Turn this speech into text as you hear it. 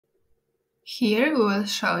Here we will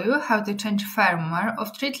show you how to change firmware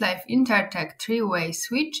of TreatLife Intertek 3-way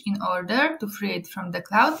switch in order to free it from the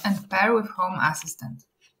cloud and pair with Home Assistant.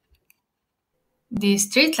 This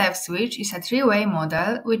TreatLife switch is a 3-way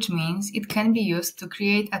model, which means it can be used to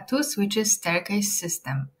create a 2-switches staircase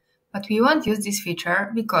system. But we won't use this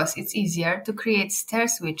feature because it's easier to create stair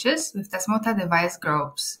switches with Tasmota device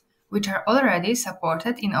groups, which are already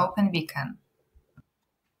supported in OpenBeacon.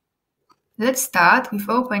 Let's start with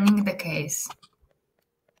opening the case.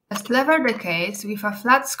 Just lever the case with a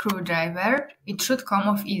flat screwdriver, it should come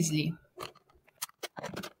off easily.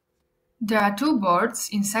 There are two boards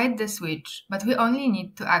inside the switch, but we only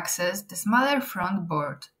need to access the smaller front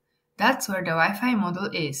board. That's where the Wi-Fi module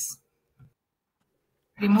is.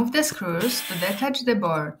 Remove the screws to detach the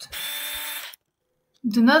board.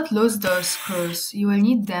 Do not lose those screws, you will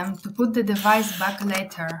need them to put the device back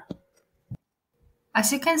later.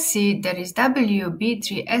 As you can see, there is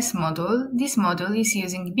WB3S module. This module is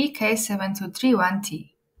using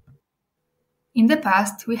BK7231. In the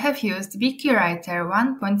past, we have used BK Writer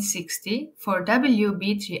 1.60 for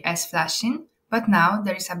WB3S flashing, but now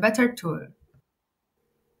there is a better tool.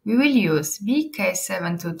 We will use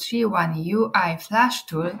BK7231 UI flash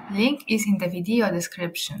tool, link is in the video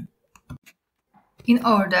description. In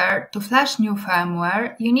order to flash new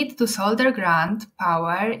firmware, you need to solder ground,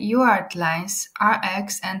 power, UART lines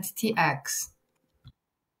RX and TX.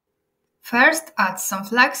 First add some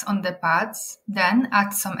flags on the pads, then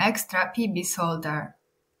add some extra PB solder.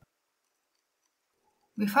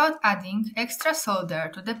 Without adding extra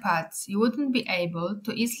solder to the pads, you wouldn't be able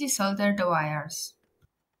to easily solder the wires.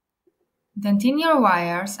 Then tin your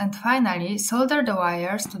wires and finally solder the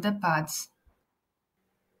wires to the pads.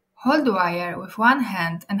 Hold the wire with one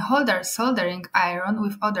hand and hold our soldering iron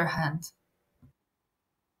with other hand.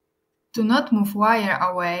 Do not move wire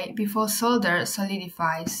away before solder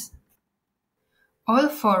solidifies. All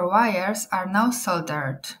 4 wires are now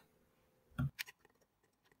soldered.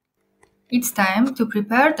 It's time to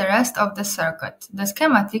prepare the rest of the circuit. The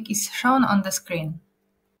schematic is shown on the screen.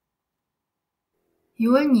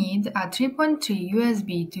 You will need a 3.3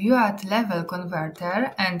 USB to UART level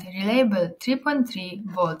converter and reliable 3.3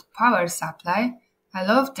 volt power supply, a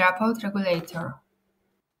low dropout regulator.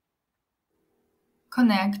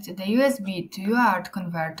 Connect the USB to UART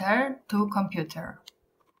converter to computer.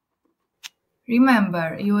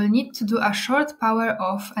 Remember, you will need to do a short power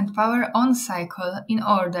off and power on cycle in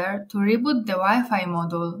order to reboot the Wi-Fi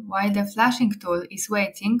module while the flashing tool is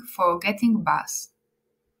waiting for getting bus.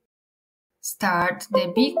 Start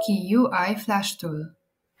the BK UI flash tool.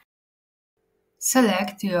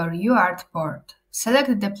 Select your UART port.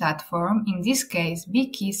 Select the platform, in this case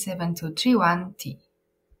BK7231.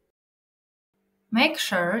 Make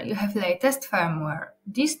sure you have latest firmware.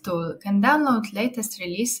 This tool can download latest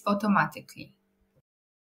release automatically.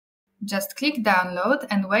 Just click download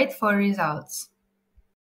and wait for results.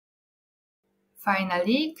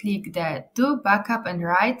 Finally, click the Do Backup and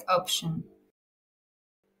Write option.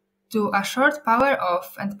 Do a short power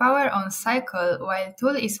off and power on cycle while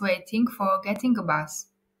tool is waiting for getting a bus.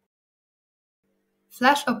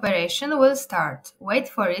 Flash operation will start. Wait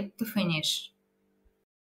for it to finish.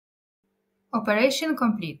 Operation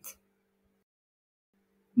complete.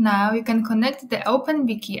 Now you can connect the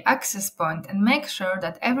OpenBeacon access point and make sure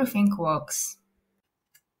that everything works.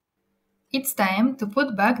 It's time to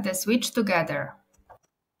put back the switch together.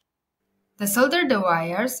 Desolder the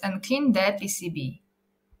wires and clean the PCB.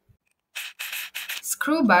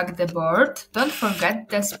 Screw back the board, don't forget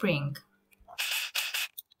the spring.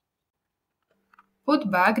 Put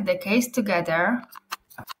back the case together.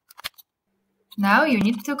 Now you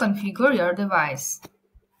need to configure your device.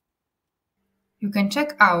 You can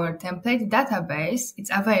check our template database, it's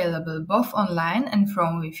available both online and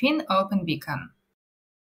from within OpenBeacon.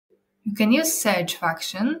 You can use search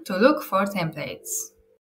function to look for templates.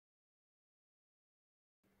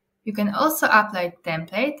 You can also apply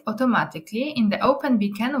template automatically in the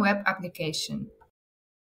OpenBeacon web application.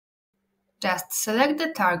 Just select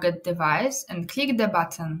the target device and click the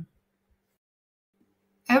button.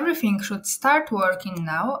 Everything should start working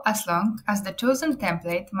now as long as the chosen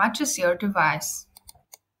template matches your device.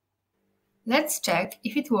 Let's check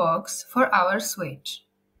if it works for our switch.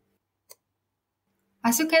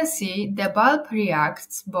 As you can see, the bulb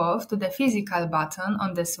reacts both to the physical button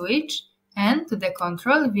on the switch and to the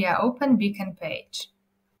control via OpenBeacon page.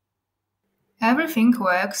 Everything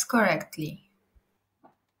works correctly.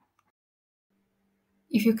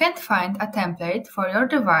 If you can't find a template for your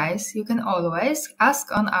device, you can always ask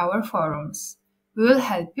on our forums. We will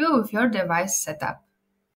help you with your device setup.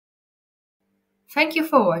 Thank you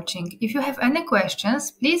for watching. If you have any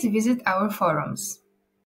questions, please visit our forums.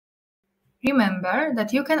 Remember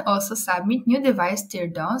that you can also submit new device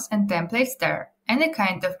teardowns and templates there. Any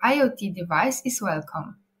kind of IoT device is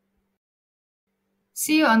welcome.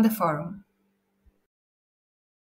 See you on the forum.